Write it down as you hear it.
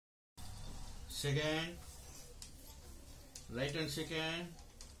Shake hand. Right hand shake hand.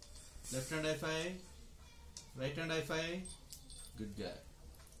 Left hand high five. Right hand high five. Good guy.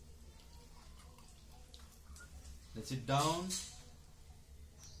 Let's sit down.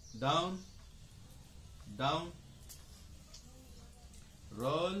 Down. Down.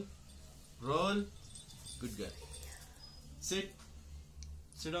 Roll. Roll. Good guy. Sit.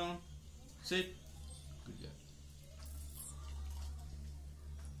 Sit down. Sit. Good guy.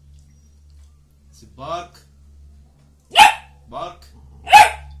 Sit. Bark. Bark.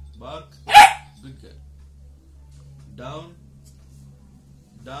 Bark. Good girl. Down.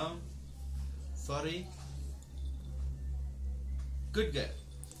 Down. Sorry. Good girl.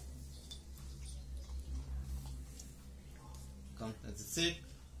 Come, let's sit.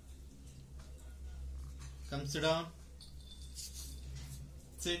 Come sit down.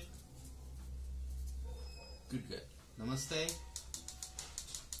 Sit. Good girl. Namaste.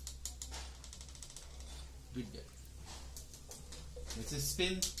 Good girl. Let's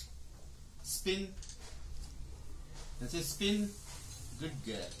spin. Spin. Let's spin. Good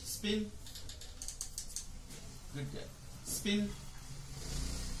girl. Spin. Good girl. Spin.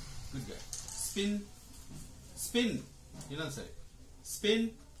 Good girl. Spin. Spin. You know, sorry.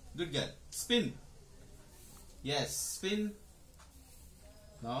 Spin. Good girl. Spin. Yes. Spin.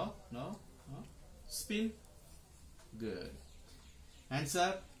 No. No. No. Spin. Good. Hands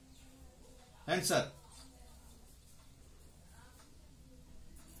up. Hands up.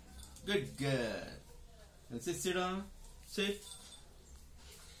 Good girl. And sit down. Sit.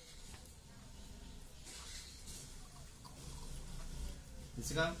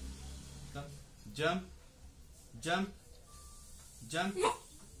 Let's come. Come. Jump. Jump. Jump.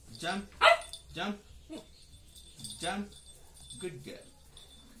 Jump. Jump. Jump. Good girl.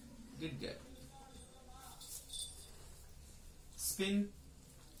 Good girl. Spin.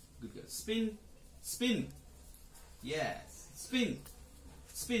 Good girl. Spin. Spin. Yes. Spin.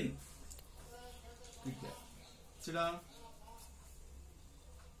 Spin. Good girl. Sit down.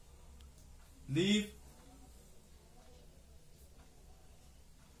 Leave.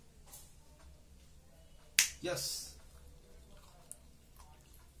 Yes.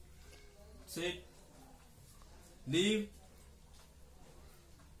 Sit. Leave.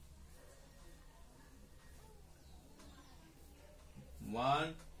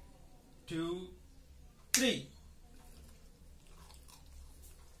 One, two, three.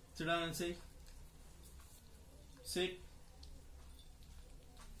 Sit down and sit. Sit.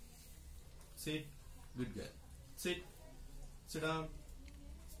 Sit. Good girl. Sit. Sit down.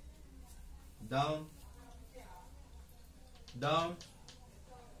 Down. Down.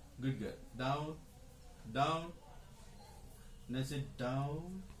 Good girl. Down. Down. Now sit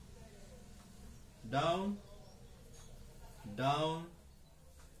down. Down. Down.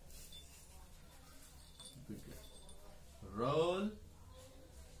 Good girl. Roll.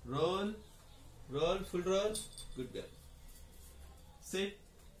 Roll. Roll. Full roll. Good girl. Sit.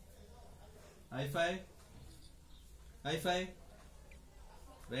 High five. High five.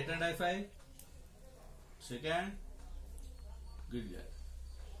 Right hand high five. Shake hand. Good girl.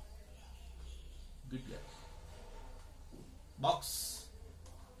 Good girl. Box.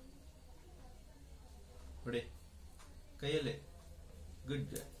 Pade. Kayale. Good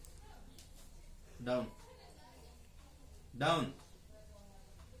girl. Down. Down.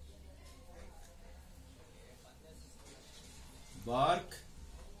 Bark.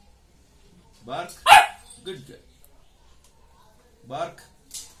 Bark. Good girl. Bark.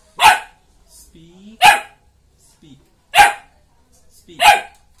 Speak. Speak. Speak.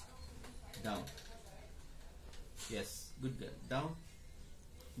 Down. Yes. Good girl. Down.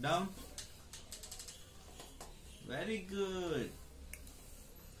 Down. Very good.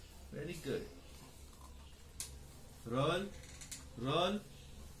 Very good. Roll. Roll.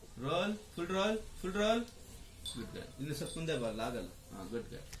 Roll. Full roll. Full roll. Good girl. In the second lagal. Good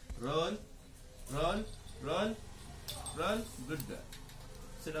girl. Roll. Roll. Roll. Roll. Good girl.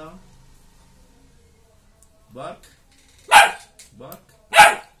 Sit down. Bark. Bark.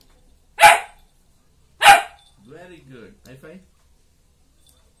 Very good. High five.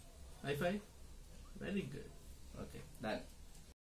 High five. Very good. Okay, done.